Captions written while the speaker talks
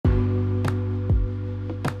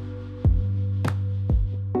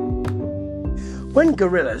When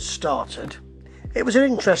Gorillaz started, it was an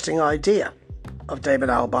interesting idea of David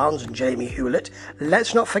Albarn's and Jamie Hewlett.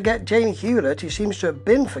 Let's not forget Jamie Hewlett, who seems to have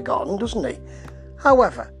been forgotten, doesn't he?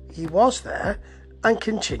 However, he was there and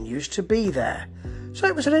continues to be there. So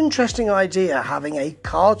it was an interesting idea having a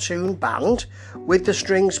cartoon band with the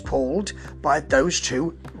strings pulled by those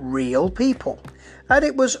two real people. And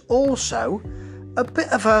it was also a bit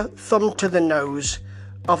of a thumb to the nose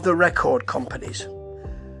of the record companies.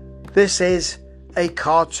 This is a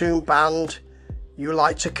cartoon band. You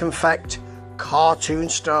like to confect cartoon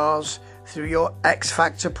stars through your X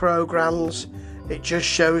Factor programs. It just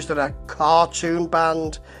shows that a cartoon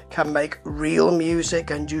band can make real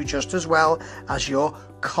music and do just as well as your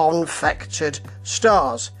confected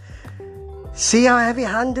stars. See how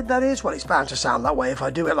heavy-handed that is? Well, it's bound to sound that way if I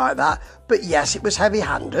do it like that. But yes, it was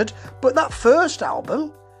heavy-handed. But that first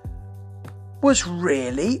album was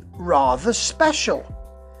really rather special.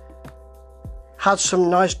 Had some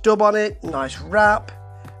nice dub on it, nice rap,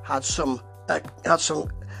 had some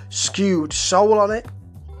skewed soul on it.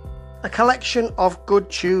 A collection of good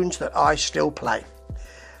tunes that I still play.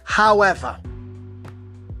 However,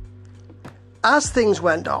 as things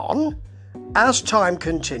went on, as time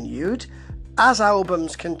continued, as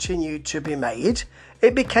albums continued to be made,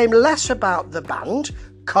 it became less about the band,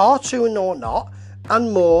 cartoon or not,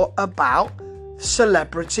 and more about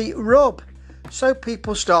celebrity rub. So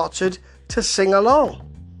people started to sing along.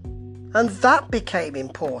 And that became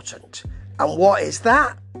important. And what is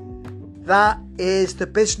that? That is the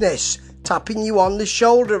business, tapping you on the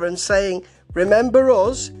shoulder and saying, remember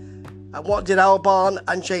us? And what did Albarn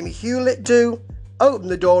and Jamie Hewlett do? Open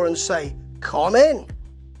the door and say, come in.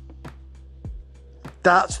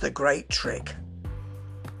 That's the great trick.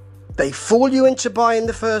 They fool you into buying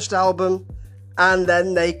the first album and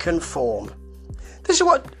then they conform. This is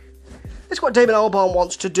what David Albarn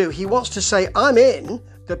wants to do. He wants to say, I'm in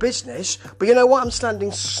the business, but you know what? I'm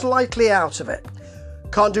standing slightly out of it.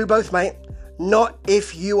 Can't do both, mate. Not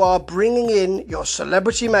if you are bringing in your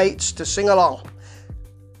celebrity mates to sing along.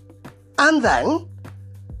 And then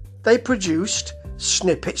they produced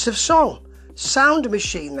snippets of song. Sound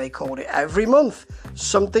Machine, they called it, every month.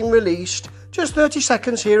 Something released, just 30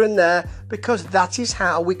 seconds here and there, because that is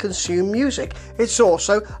how we consume music. It's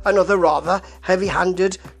also another rather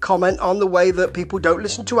heavy-handed comment on the way that people don't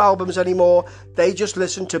listen to albums anymore. They just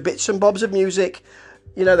listen to bits and bobs of music.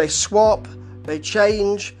 You know, they swap, they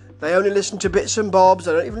change, they only listen to bits and bobs.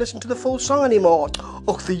 They don't even listen to the full song anymore.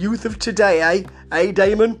 Oh, the youth of today, eh? Eh,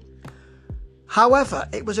 Damon? However,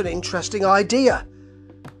 it was an interesting idea.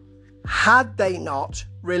 Had they not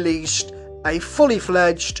released a fully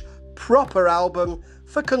fledged, proper album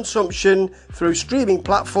for consumption through streaming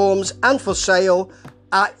platforms and for sale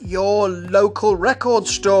at your local record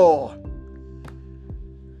store?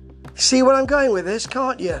 See where I'm going with this,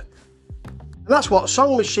 can't you? And that's what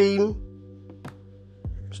Song Machine,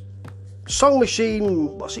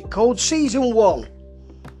 what's it called? Season 1.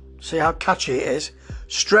 See how catchy it is?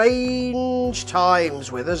 Strange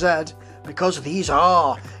Times with a Z, because these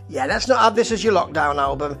are. Yeah, let's not have this as your lockdown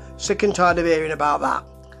album. Sick and tired of hearing about that.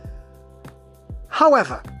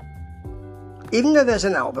 However, even though there's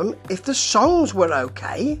an album, if the songs were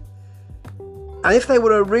okay, and if they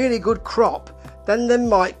were a really good crop, then there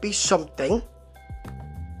might be something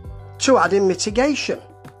to add in mitigation.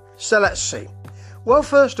 So let's see. Well,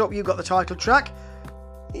 first up, you've got the title track.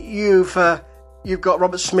 You've got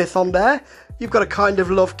Robert Smith on there. You've got a Kind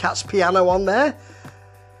of Love Cat's piano on there.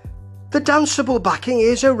 The danceable backing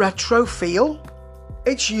is a retro feel.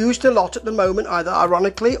 It's used a lot at the moment, either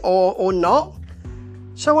ironically or not.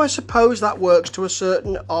 So I suppose that works to a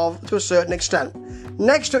certain extent.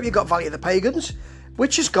 Next up, you've got Valley of the Pagans,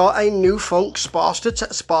 which has got a new funk sparse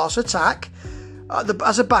attack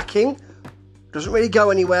as a backing. Doesn't really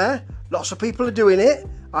go anywhere. Lots of people are doing it,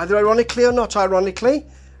 either ironically or not ironically.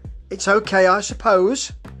 It's okay, I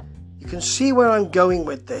suppose. You can see where I'm going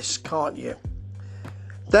with this, can't you?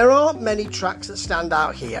 There aren't many tracks that stand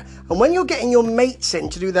out here, and when you're getting your mates in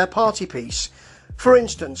to do their party piece, for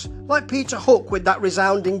instance, like Peter Hook with that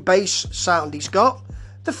resounding bass sound he's got,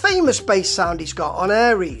 the famous bass sound he's got on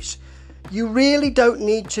Aries, you really don't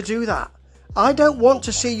need to do that. I don't want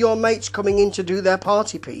to see your mates coming in to do their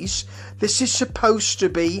party piece. This is supposed to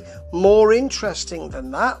be more interesting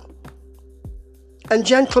than that. And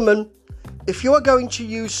gentlemen, if you are going to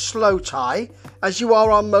use Slow Tie, as you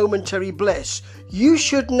are on Momentary Bliss, you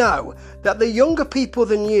should know that the younger people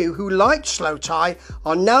than you who liked Slow Tie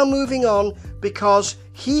are now moving on because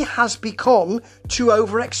he has become too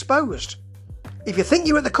overexposed. If you think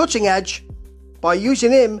you're at the cutting edge by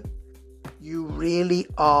using him, you really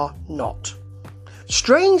are not.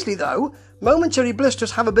 Strangely though, Momentary Bliss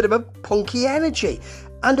does have a bit of a punky energy.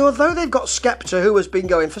 And although they've got Skepta, who has been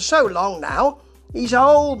going for so long now, he's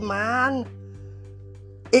old, man,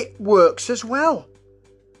 it works as well.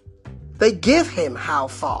 They give him How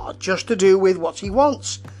Far just to do with what he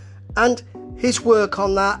wants. And his work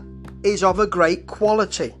on that is of a great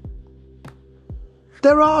quality.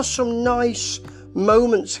 There are some nice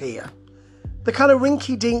moments here. The kind of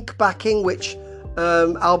rinky-dink backing, which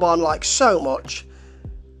Albarn likes so much,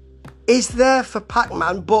 is there for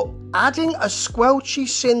Pac-Man, but adding a squelchy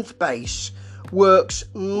synth bass works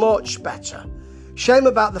much better. Shame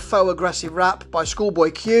about the faux aggressive rap by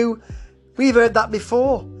Schoolboy Q. We've heard that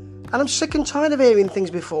before, and I'm sick and tired of hearing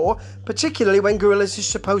things before, particularly when Gorillaz is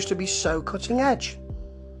supposed to be so cutting edge.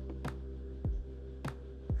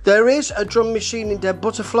 There is a drum machine in Dead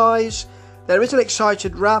Butterflies. There is an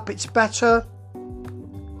excited rap, it's better.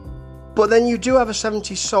 But then you do have a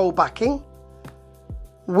 70s soul backing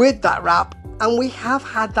with that rap, and we have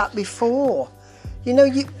had that before. You know,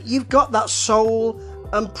 you've got that soul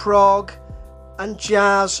and prog and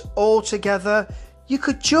jazz all together. You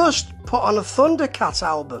could just put on a Thundercat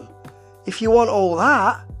album if you want all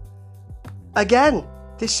that. Again,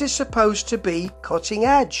 this is supposed to be cutting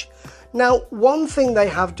edge. Now, one thing they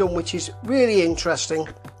have done which is really interesting,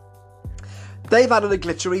 they've added a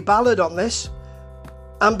glittery ballad on this.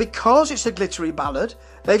 And because it's a glittery ballad,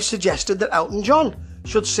 they've suggested that Elton John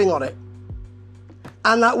should sing on it.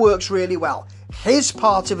 And that works really well. His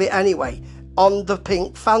part of it anyway, on the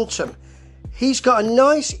Pink Phantom. He's got a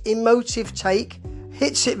nice emotive take,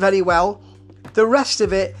 hits it very well. The rest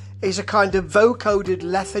of it is a kind of vocoded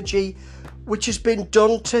lethargy, which has been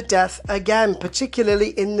done to death again, particularly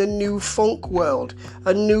in the new funk world,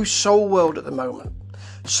 a new soul world at the moment.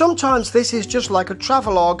 Sometimes this is just like a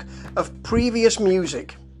travelogue of previous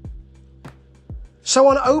music. So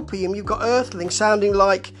on Opium, you've got Earthling sounding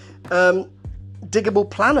like Diggable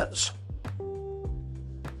Planets.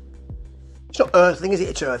 It's not Earthling, is it?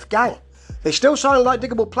 It's Earth Gang. They still sound like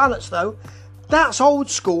Diggable Planets, though. That's old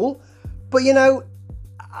school, but you know,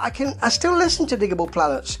 I still listen to Diggable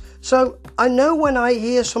Planets, so I know when I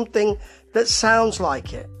hear something that sounds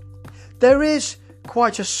like it. There is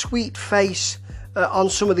quite a sweet face on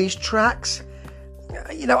some of these tracks.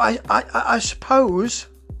 You know, I suppose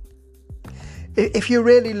if you're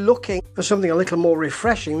really looking for something a little more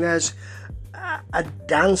refreshing, there's a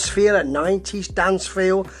dance feel, a 90s dance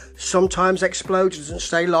feel. Sometimes explodes, doesn't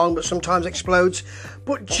stay long, but sometimes explodes.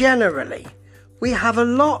 But generally, we have a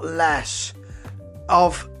lot less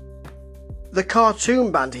of the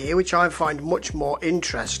cartoon band here, which I find much more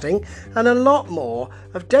interesting, and a lot more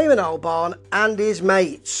of Damon Albarn and his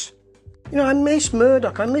mates. You know, I miss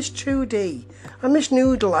Murdoch, I miss 2D, I miss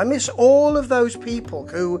Noodle, I miss all of those people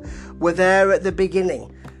who were there at the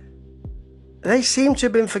beginning. They seem to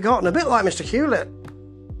have been forgotten, a bit like Mr. Hewlett.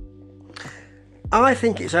 I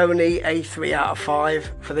think it's only a 3 out of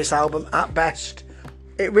 5 for this album at best.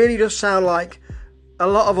 It really does sound like a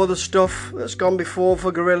lot of other stuff that's gone before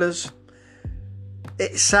for Gorillaz.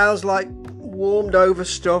 It sounds like warmed over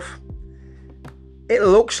stuff. It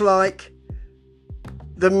looks like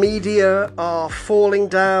the media are falling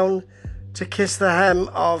down to kiss the hem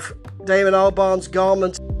of Damon Albarn's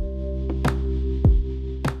garment.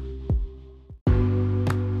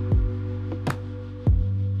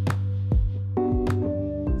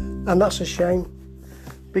 And that's a shame,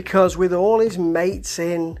 because with all his mates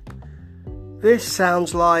in, this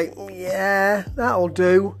sounds like, yeah, that'll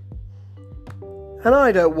do. And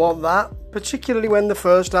I don't want that, particularly when the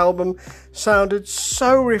first album sounded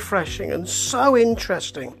so refreshing and so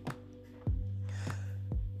interesting.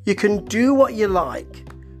 You can do what you like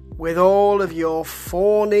with all of your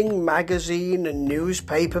fawning magazine and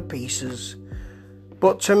newspaper pieces,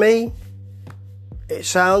 but to me, it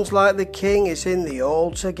sounds like the king is in the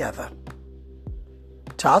All Together.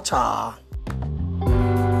 Ta-ta.